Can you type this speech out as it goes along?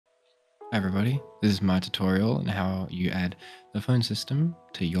Hi everybody, this is my tutorial on how you add the phone system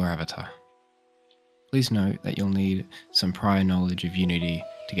to your avatar. Please note that you'll need some prior knowledge of Unity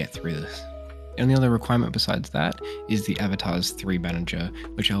to get through this. The only other requirement besides that is the avatar's 3 manager,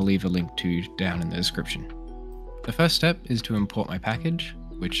 which I'll leave a link to down in the description. The first step is to import my package,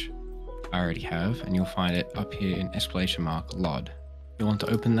 which I already have, and you'll find it up here in !LOD. You'll want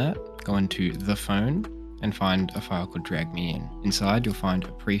to open that, go into the phone, and find a file called drag me in. Inside you'll find a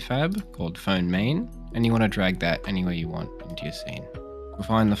prefab called phone main, and you want to drag that anywhere you want into your scene. You'll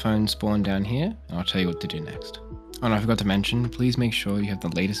find the phone spawn down here, and I'll tell you what to do next. Oh, and I forgot to mention, please make sure you have the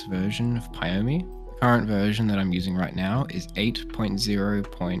latest version of Pyomi. The current version that I'm using right now is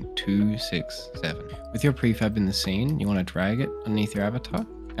 8.0.267. With your prefab in the scene, you want to drag it underneath your avatar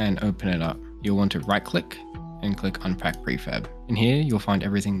and open it up. You'll want to right click and click unpack prefab. In here, you'll find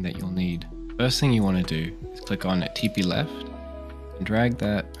everything that you'll need. First thing you want to do is click on TP left and drag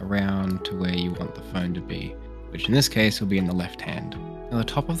that around to where you want the phone to be, which in this case will be in the left hand. Now the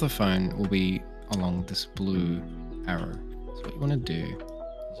top of the phone will be along this blue arrow. So what you want to do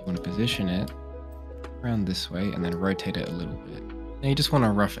is you want to position it around this way and then rotate it a little bit. Now you just want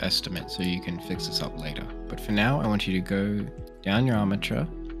a rough estimate so you can fix this up later. But for now, I want you to go down your armature,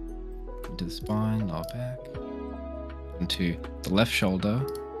 into the spine, lower back, onto the left shoulder,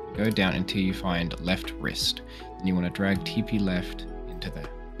 go down until you find left wrist. Then you want to drag TP left into there.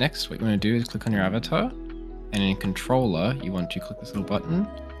 Next, what you want to do is click on your avatar, and in controller, you want to click this little button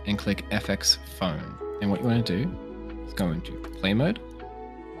and click FX phone. And what you want to do is go into play mode.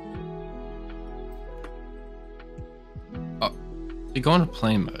 Oh, you go into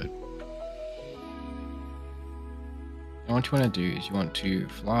play mode. And what you want to do is you want to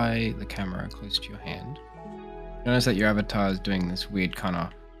fly the camera close to your hand. Notice that your avatar is doing this weird kind of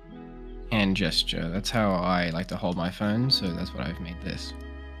hand gesture. That's how I like to hold my phone, so that's what I've made this.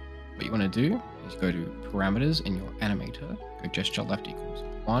 What you want to do is go to parameters in your animator, go gesture left equals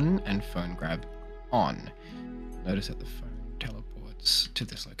 1 and phone grab on. Notice that the phone teleports to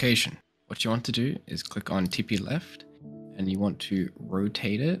this location. What you want to do is click on TP left and you want to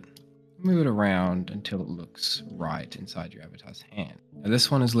rotate it, move it around until it looks right inside your avatar's hand. Now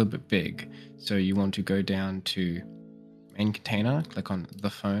this one is a little bit big, so you want to go down to main container, click on the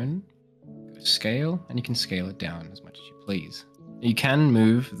phone, scale, and you can scale it down as much as you please. You can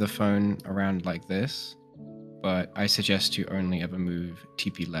move the phone around like this, but I suggest you only ever move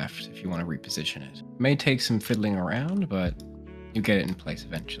TP left if you want to reposition it. It may take some fiddling around, but you'll get it in place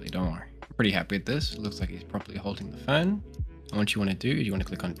eventually, don't worry. I'm pretty happy with this. It looks like he's properly holding the phone. And what you want to do is you want to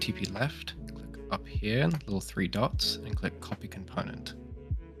click on TP left, click up here, little 3 dots, and click copy component.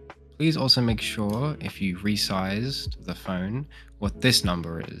 Please also make sure if you resized the phone, what this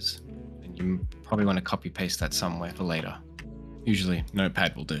number is. You probably want to copy paste that somewhere for later. Usually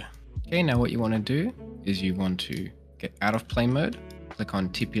Notepad will do. Okay, now what you want to do is you want to get out of play mode, click on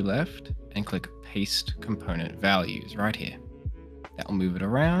TP left and click paste component values right here. That will move it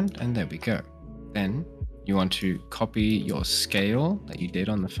around and there we go. Then you want to copy your scale that you did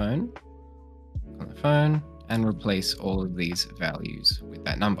on the phone and replace all of these values with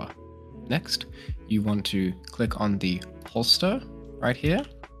that number. Next, you want to click on the holster right here.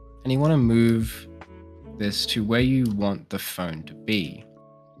 And you want to move this to where you want the phone to be.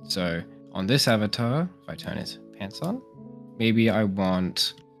 So on this avatar, if I turn his pants on, maybe I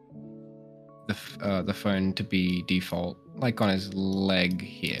want the phone to be default, like on his leg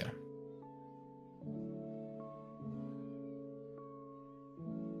here.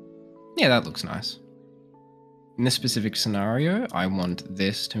 Yeah, that looks nice. In this specific scenario, I want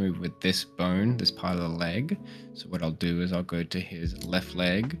this to move with this bone, this part of the leg. So what I'll do is I'll go to his left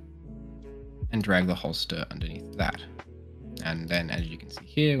leg and drag the holster underneath that. And then as you can see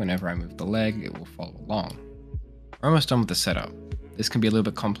here, whenever I move the leg, it will follow along. We're almost done with the setup. This can be a little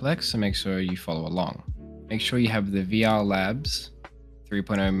bit complex, so make sure you follow along. Make sure you have the VR Labs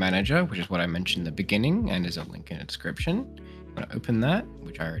 3.0 manager, which is what I mentioned in the beginning and is a link in the description. You want to open that,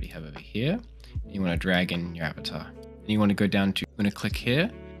 which I already have over here. And you want to drag in your avatar. And you want to go down to, you want to click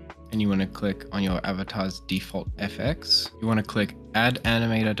here, and you want to click on your avatar's default FX. You want to click add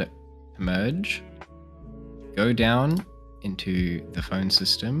animator to merge, go down into the phone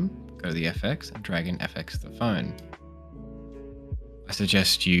system, go to the FX and drag in FX to the phone. I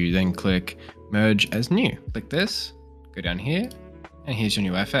suggest you then click merge as new. Click this, go down here, and here's your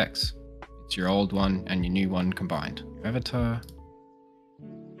new FX. It's your old one and your new one combined. Your avatar,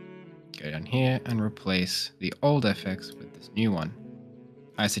 go down here and replace the old FX with this new one.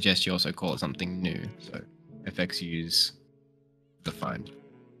 I suggest you also call it something new, so FX use the phone.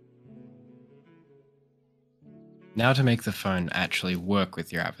 Now to make the phone actually work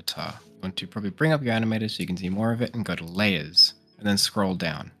with your avatar, you want to probably bring up your animator so you can see more of it and go to layers and then scroll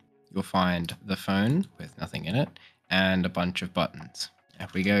down. You'll find the phone with nothing in it and a bunch of buttons.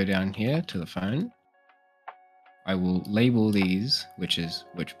 If we go down here to the phone, I will label these, which is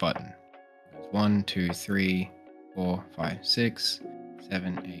which button. 1, 2, 3, 4, 5, 6,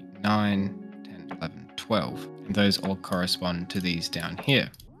 7, 8, 9, 10, 11, 12. And those all correspond to these down here.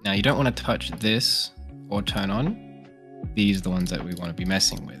 Now you don't want to touch this or turn on. These are the ones that we want to be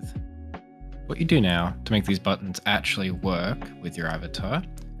messing with. What you do now to make these buttons actually work with your avatar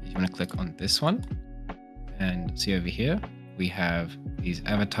is you want to click on this one and see over here we have these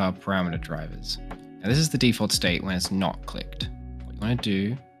avatar parameter drivers. Now this is the default state when it's not clicked. What you want to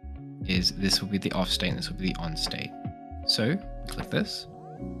do is this will be the off state and this will be the on state. So click this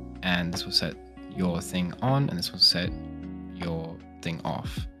and this will set your thing on and this will set your thing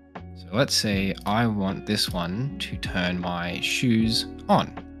off. So let's say I want this one to turn my shoes on.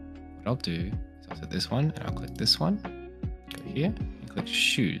 What I'll do is I'll set this one and I'll click this one, go here and click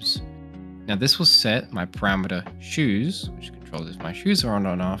shoes. Now this will set my parameter shoes, which controls if my shoes are on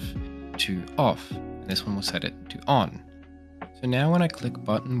or off, to off. And this one will set it to on. So now when I click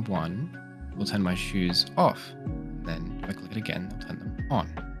button 1, it will turn my shoes off. And then if I click it again, it'll turn them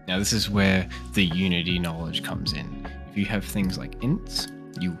on. Now this is where the Unity knowledge comes in. If you have things like ints,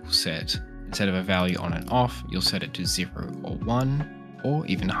 you will set, instead of a value on and off, you'll set it to 0 or 1, or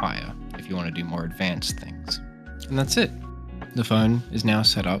even higher if you want to do more advanced things. And that's it. The phone is now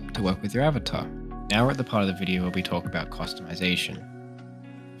set up to work with your avatar. Now we're at the part of the video where we talk about customization.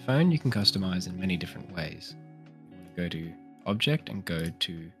 The phone you can customize in many different ways. You want to go to Object and go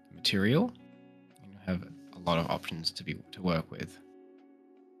to Material. You have a lot of options to work with.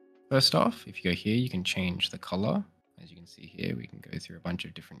 First off, if you go here, you can change the color. As you can see here, we can go through a bunch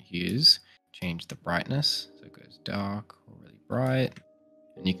of different hues, change the brightness, so it goes dark or really bright,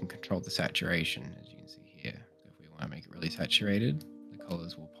 and you can control the saturation, as you can see here. So if we want to make it really saturated, the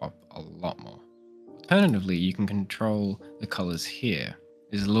colors will pop a lot more. Alternatively, you can control the colors here.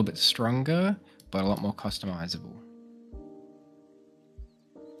 It's a little bit stronger, but a lot more customizable.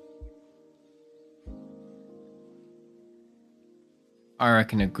 I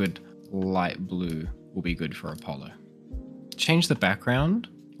reckon a good light blue will be good for Apollo. To change the background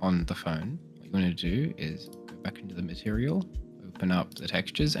on the phone, what you want to do is go back into the material, open up the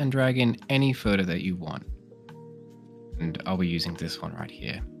textures and drag in any photo that you want. And I'll be using this one right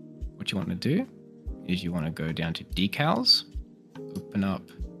here. What you want to do is you want to go down to decals, open up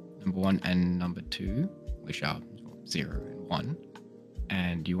number 1 and number 2, which are 0 and 1,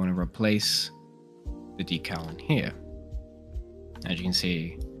 and you want to replace the decal in here. As you can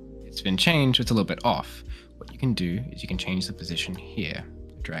see, it's been changed, it's a little bit off. What you can do is you can change the position here.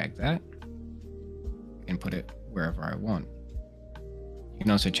 Drag that and put it wherever I want. You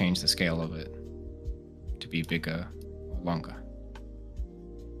can also change the scale of it to be bigger or longer.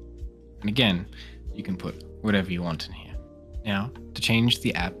 And again, you can put whatever you want in here. Now, to change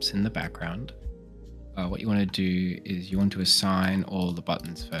the apps in the background, what you want to do is you want to assign all the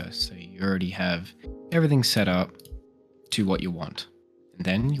buttons first. So you already have everything set up to what you want. And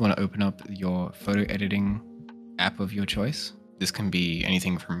then you want to open up your photo editing app of your choice. This can be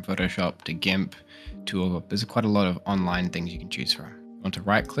anything from Photoshop to GIMP to there's quite a lot of online things you can choose from. You want to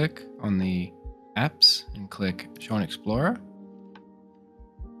right click on the apps and click Show in Explorer.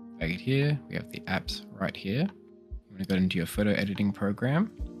 Drag it here, we have the apps right here. You want to go into your photo editing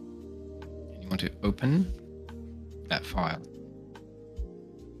program and you want to open that file.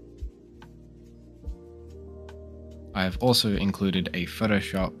 I have also included a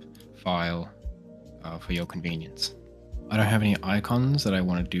Photoshop file for your convenience. I don't have any icons that I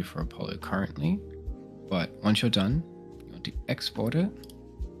want to do for Apollo currently, but once you're done, you want to export it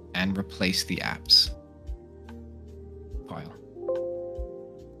and replace the apps file.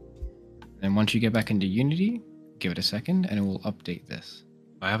 Then once you get back into Unity, give it a second and it will update this.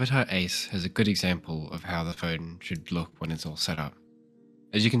 My avatar Ace has a good example of how the phone should look when it's all set up.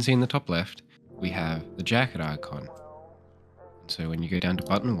 As you can see in the top left, we have the jacket icon. So when you go down to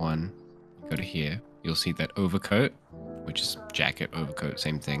button 1, go to here, you'll see that overcoat, which is jacket, overcoat,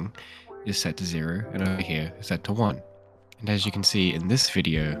 same thing, is set to 0, and over here is set to 1. And as you can see in this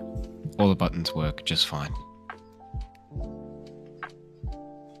video, all the buttons work just fine.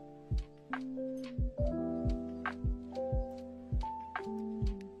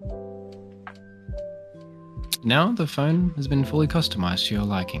 Now the phone has been fully customized to your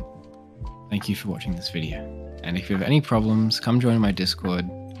liking. Thank you for watching this video. And if you have any problems, come join my Discord,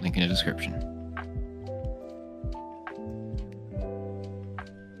 link in the description.